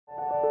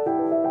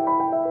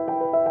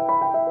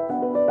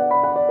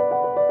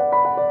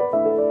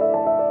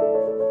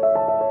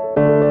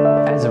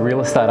As a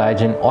real estate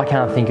agent, I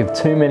can't think of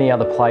too many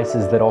other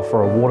places that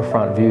offer a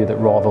waterfront view that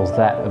rivals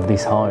that of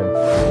this home.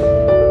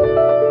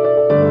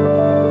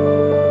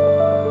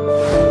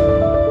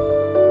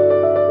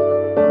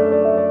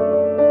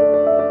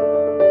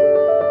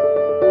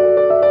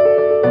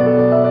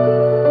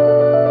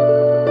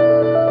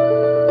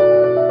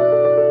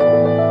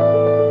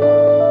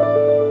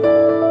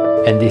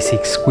 And this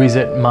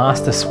exquisite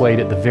master suite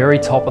at the very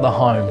top of the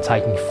home,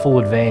 taking full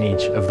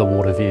advantage of the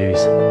water views.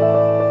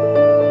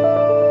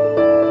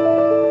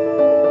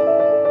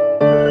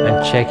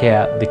 And check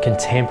out the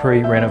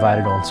contemporary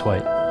renovated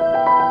ensuite.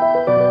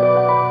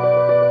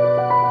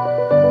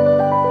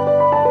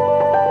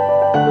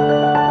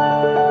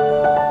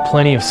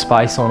 Plenty of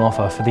space on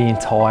offer for the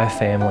entire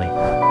family.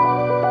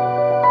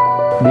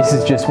 This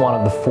is just one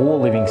of the 4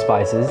 living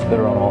spaces that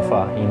are on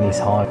offer in this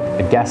home.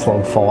 A gas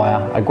log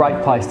fire, a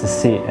great place to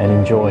sit and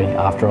enjoy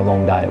after a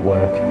long day at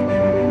work.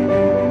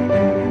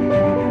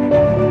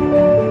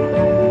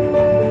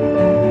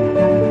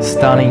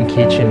 Stunning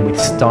kitchen with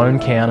stone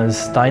counters,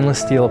 stainless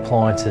steel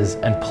appliances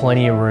and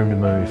plenty of room to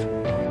move.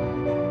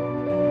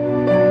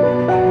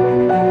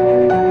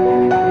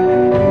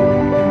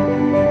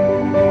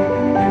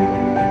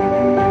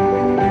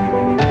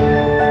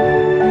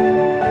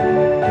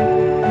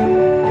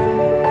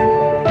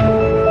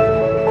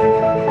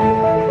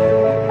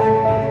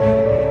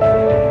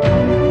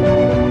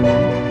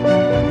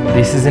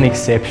 This is an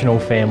exceptional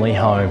family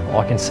home.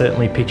 I can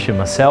certainly picture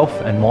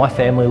myself and my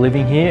family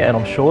living here, and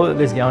I'm sure that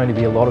there's going to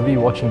be a lot of you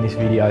watching this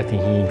video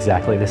thinking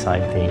exactly the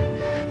same thing.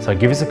 So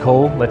give us a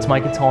call, let's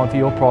make a time for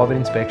your private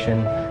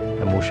inspection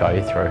and we'll show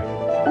you through.